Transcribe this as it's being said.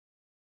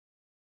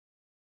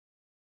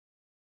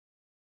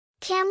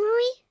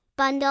KAMRUI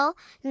Bundle,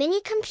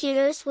 mini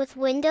computers with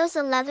Windows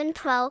 11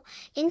 Pro,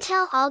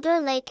 Intel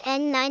Alder Lake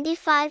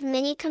N95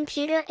 mini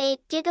computer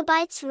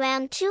 8GB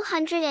RAM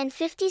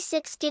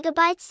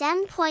 256GB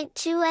M.2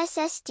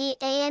 SSD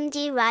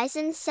AMD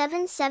Ryzen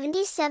 7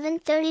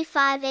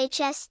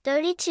 7735HS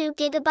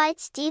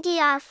 32GB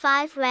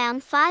DDR5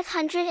 RAM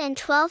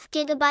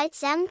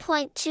 512GB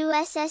M.2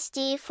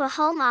 SSD for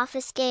home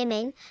office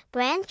gaming,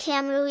 brand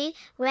KAMRUI,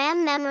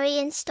 RAM memory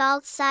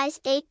installed size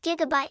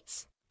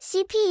 8GB.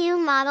 CPU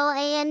model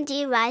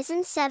AMD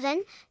Ryzen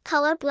 7,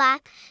 color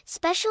black,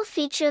 special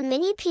feature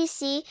mini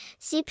PC,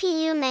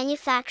 CPU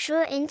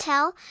manufacturer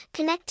Intel,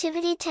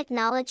 connectivity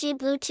technology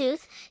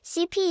Bluetooth,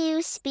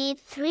 CPU speed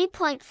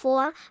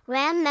 3.4,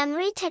 RAM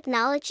memory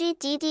technology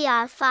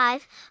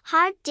DDR5,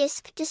 hard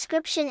disk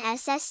description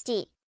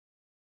SSD.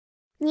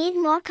 Need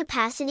more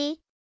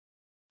capacity?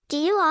 Do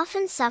you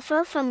often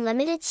suffer from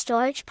limited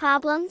storage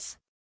problems?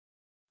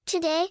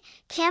 Today,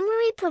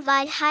 KAMRUI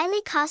provide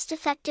highly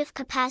cost-effective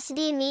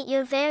capacity meet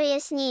your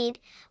various need.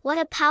 What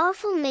a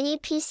powerful mini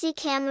PC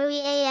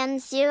KAMRUI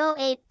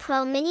AM08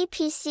 Pro mini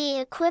PC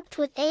equipped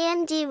with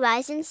AMD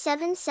Ryzen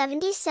 7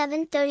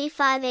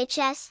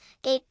 7735HS,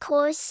 8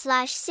 cores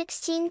 /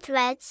 16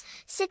 threads,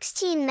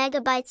 16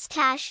 MB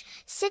cache,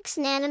 6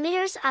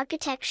 nm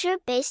architecture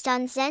based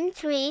on Zen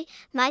 3,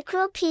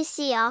 micro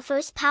PC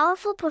offers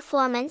powerful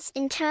performance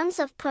in terms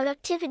of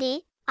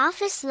productivity,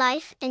 office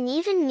life, and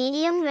even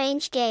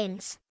medium-range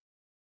games.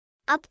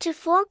 Up to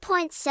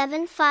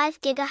 4.75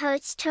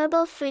 GHz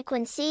turbo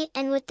frequency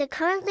and with the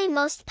currently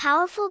most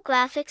powerful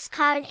graphics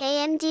card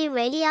AMD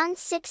Radeon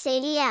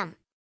 680M.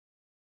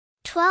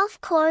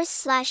 12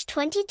 cores /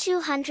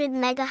 2200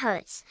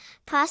 MHz.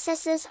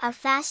 Processors are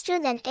faster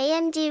than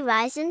AMD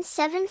Ryzen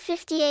 7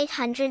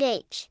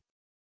 5800H.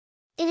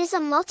 It is a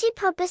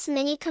multi-purpose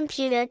mini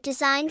computer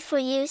designed for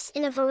use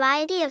in a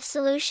variety of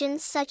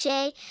solutions such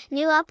as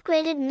new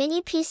upgraded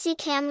mini PC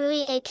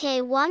KAMRUI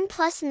AK1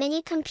 Plus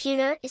mini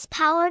computer is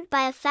powered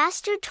by a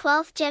faster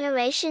 12th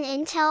generation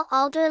Intel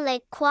Alder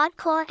Lake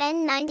quad-core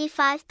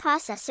N95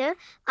 processor,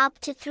 up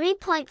to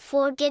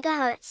 3.4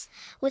 GHz,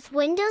 with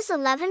Windows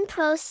 11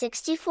 Pro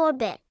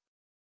 64-bit.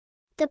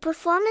 The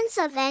performance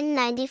of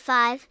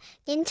N95,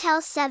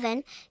 Intel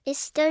 7,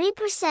 is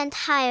 30%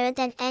 higher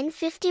than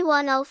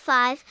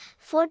N5105,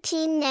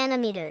 14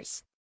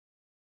 nm.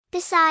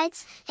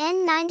 Besides,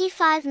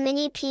 N95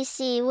 Mini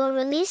PC will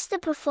release the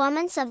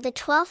performance of the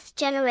 12th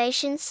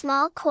generation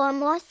small core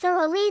more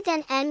thoroughly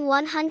than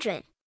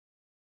N100.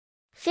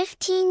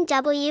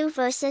 15W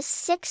versus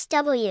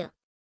 6W.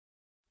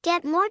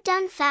 Get more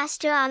done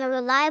faster on a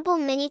reliable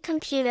mini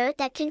computer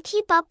that can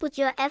keep up with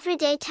your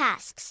everyday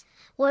tasks.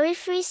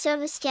 Worry-free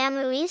service.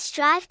 KAMRUI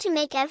strive to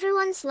make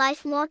everyone's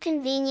life more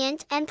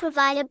convenient and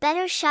provide a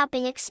better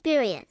shopping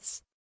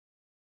experience.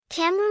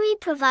 KAMRUI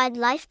provide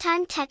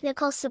lifetime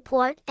technical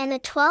support and a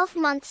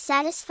 12-month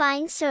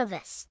satisfying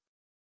service.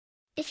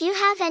 If you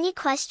have any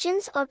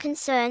questions or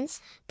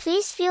concerns,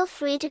 please feel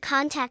free to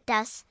contact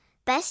us.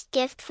 Best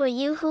gift for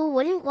you who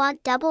wouldn't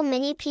want double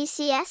mini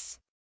PCs?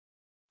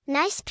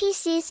 Nice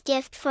PCs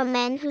gift for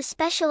men who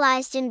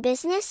specialized in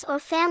business or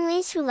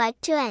families who like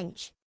to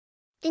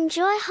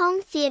enjoy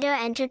home theater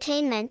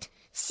entertainment.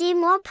 See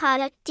more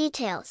product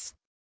details.